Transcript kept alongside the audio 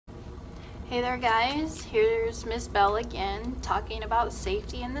Hey there guys, here's Miss Bell again talking about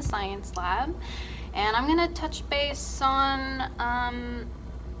safety in the science lab, and I'm going to touch base on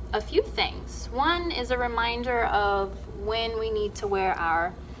a few things. One is a reminder of when we need to wear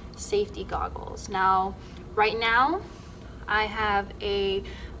our safety goggles. Now, right now I have a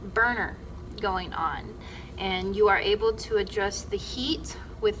burner going on, and you are able to adjust the heat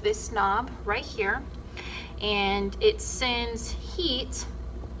with this knob right here, and it sends heat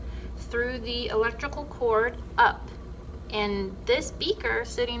through the electrical cord up, and this beaker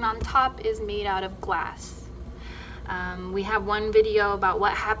sitting on top is made out of glass. We have one video about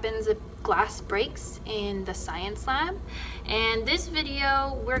what happens if glass breaks in the science lab, and this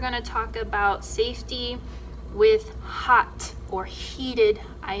video we're going to talk about safety with hot or heated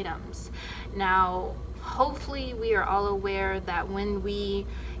items. Now, hopefully we are all aware that when we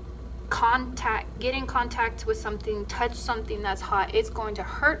get in contact with something, touch something that's hot, it's going to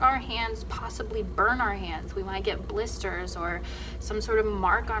hurt our hands, possibly burn our hands. We might get blisters or some sort of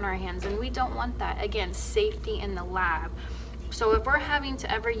mark on our hands, and we don't want that. Again, safety in the lab. So if we're having to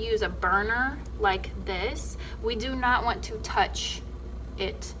ever use a burner like this, we do not want to touch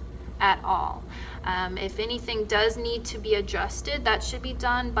it at all. If anything does need to be adjusted, that should be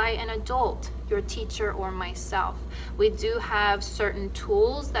done by an adult, your teacher or myself. We do have certain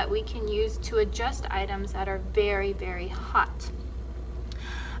tools that we can use to adjust items that are very, very hot.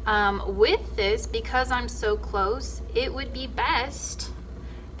 With this, because I'm so close, it would be best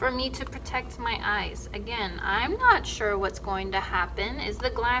for me to protect my eyes. Again, I'm not sure what's going to happen. Is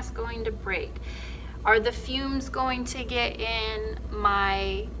the glass going to break? Are the fumes going to get in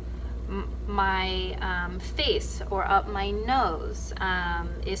my face or up my nose?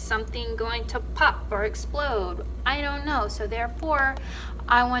 Is something going to pop or explode? I don't know. So therefore,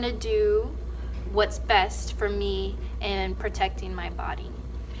 I want to do what's best for me in protecting my body.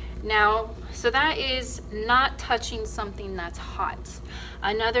 Now, so that is not touching something that's hot.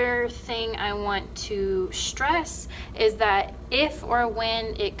 Another thing I want to stress is that if or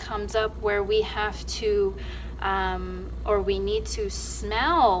when it comes up where we have to or we need to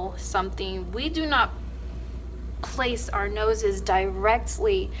smell something, we do not place our noses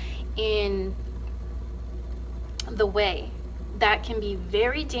directly in the way. That can be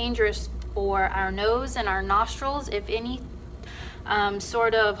very dangerous for our nose and our nostrils if any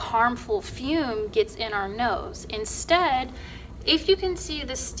sort of harmful fume gets in our nose. Instead, if you can see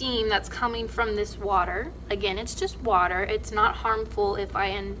the steam that's coming from this water, again, it's just water. It's not harmful if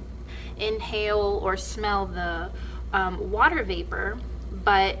I inhale or smell the water vapor,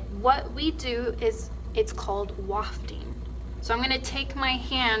 but what we do is it's called wafting. So I'm going to take my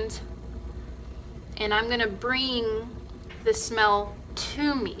hand and I'm going to bring the smell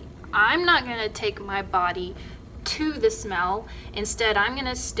to me. I'm not going to take my body to the smell. Instead, I'm going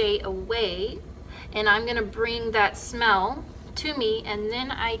to stay away and I'm going to bring that smell to me, and then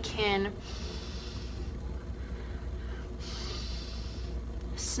I can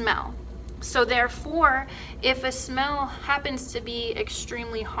smell. So therefore, if a smell happens to be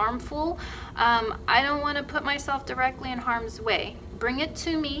extremely harmful, I don't want to put myself directly in harm's way. Bring it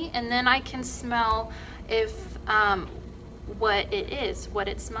to me, and then I can smell if what it is, what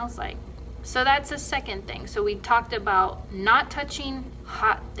it smells like. So that's the second thing. So we talked about not touching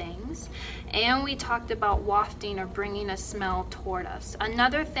hot things, and we talked about wafting or bringing a smell toward us.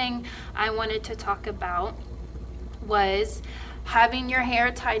 Another thing I wanted to talk about was having your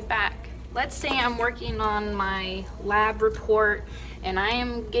hair tied back. Let's say I'm working on my lab report and I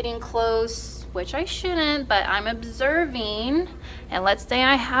am getting close, which I shouldn't, but I'm observing, and let's say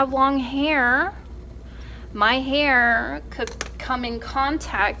I have long hair. My hair could come in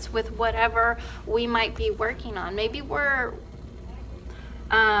contact with whatever we might be working on. Maybe we're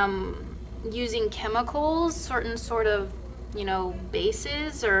using chemicals, certain sort of,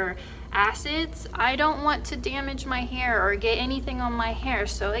 bases or acids. I don't want to damage my hair or get anything on my hair.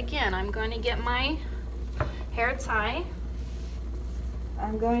 So again, I'm going to get my hair tie.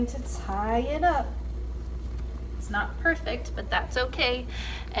 I'm going to tie it up. It's not perfect, but that's okay.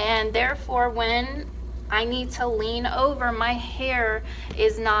 And therefore, when I need to lean over, my hair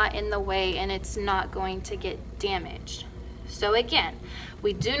is not in the way and it's not going to get damaged. So again,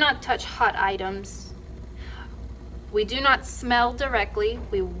 we do not touch hot items. We do not smell directly.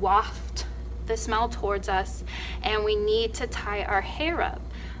 We waft the smell towards us, and we need to tie our hair up.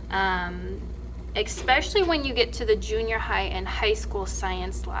 Especially when you get to the junior high and high school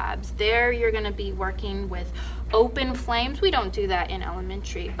science labs. There you're going to be working with open flames. We don't do that in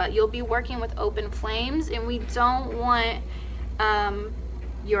elementary, but you'll be working with open flames, and we don't want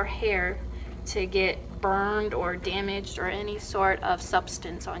your hair to get burned or damaged or any sort of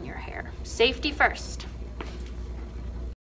substance on your hair. Safety first.